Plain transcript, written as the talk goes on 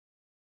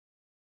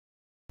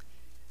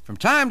From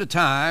time to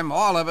time,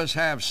 all of us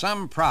have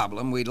some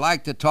problem we'd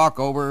like to talk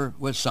over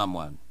with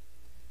someone.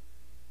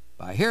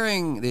 By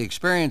hearing the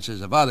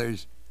experiences of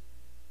others,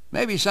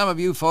 maybe some of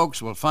you folks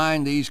will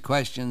find these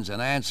questions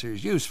and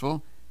answers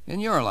useful in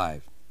your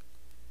life.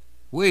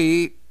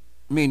 We,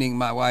 meaning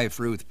my wife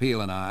Ruth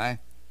Peale and I,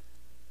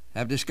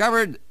 have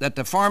discovered that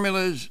the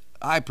formulas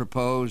I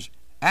propose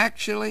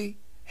actually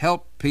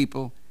help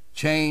people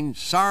change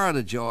sorrow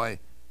to joy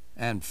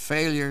and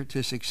failure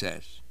to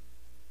success.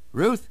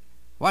 Ruth,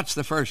 what's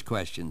the first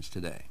questions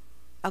today?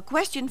 A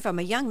question from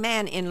a young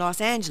man in Los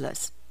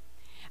Angeles.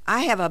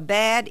 I have a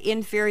bad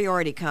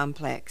inferiority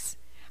complex.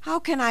 How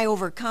can I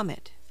overcome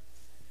it?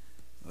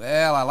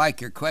 Well, I like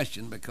your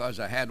question because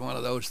I had one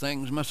of those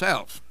things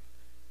myself.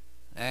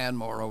 And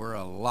moreover,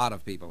 a lot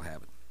of people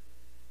have it.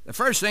 The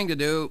first thing to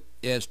do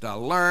is to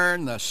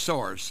learn the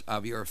source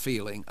of your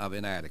feeling of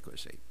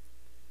inadequacy.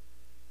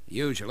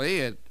 Usually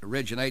it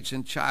originates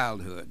in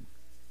childhood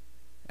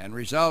and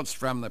results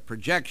from the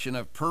projection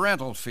of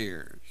parental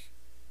fears,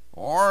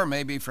 or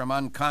maybe from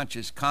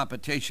unconscious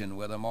competition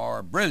with a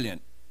more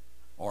brilliant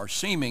or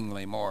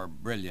seemingly more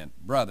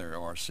brilliant brother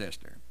or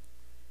sister.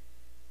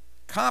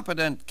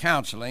 Competent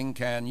counseling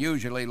can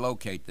usually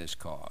locate this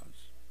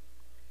cause,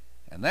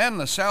 and then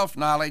the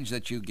self-knowledge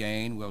that you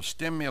gain will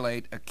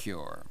stimulate a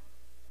cure.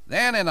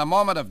 Then, in a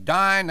moment of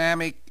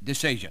dynamic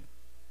decision,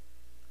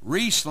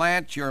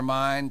 reslant your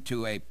mind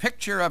to a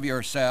picture of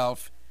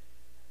yourself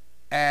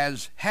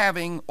as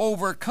having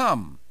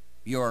overcome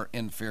your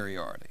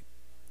inferiority.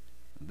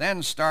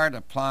 Then start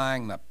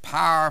applying the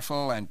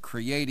powerful and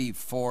creative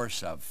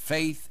force of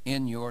faith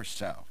in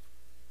yourself.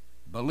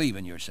 Believe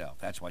in yourself.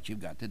 That's what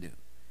you've got to do.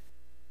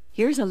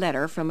 Here's a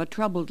letter from a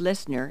troubled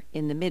listener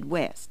in the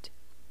Midwest.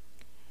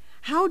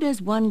 How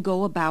does one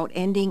go about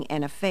ending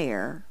an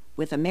affair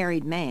with a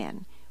married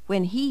man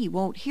when he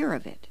won't hear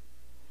of it?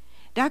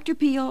 Dr.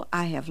 Peale,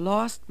 I have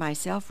lost my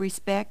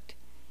self-respect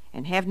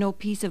and have no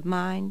peace of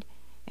mind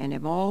and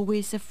am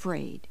always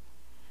afraid.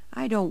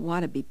 I don't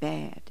want to be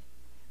bad.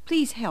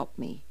 Please help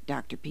me,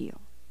 Dr.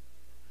 Peale.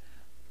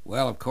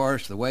 Well, of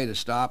course, the way to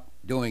stop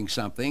doing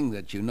something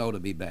that you know to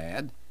be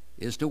bad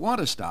is to want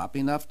to stop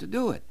enough to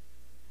do it.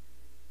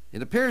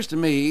 It appears to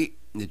me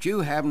that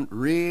you haven't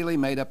really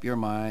made up your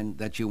mind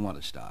that you want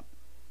to stop.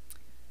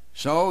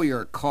 So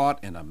you're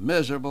caught in a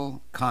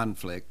miserable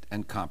conflict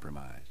and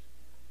compromise.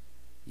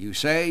 You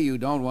say you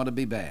don't want to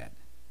be bad,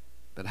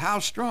 but how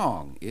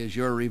strong is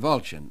your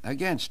revulsion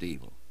against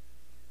evil?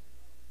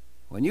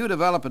 When you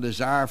develop a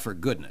desire for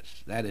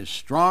goodness that is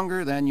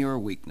stronger than your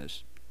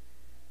weakness,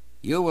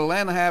 you will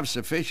then have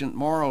sufficient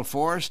moral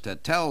force to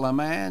tell the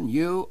man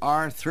you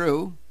are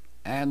through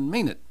and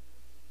mean it.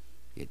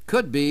 It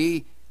could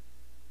be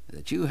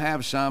that you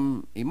have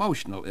some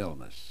emotional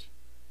illness.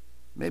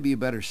 Maybe you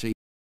better see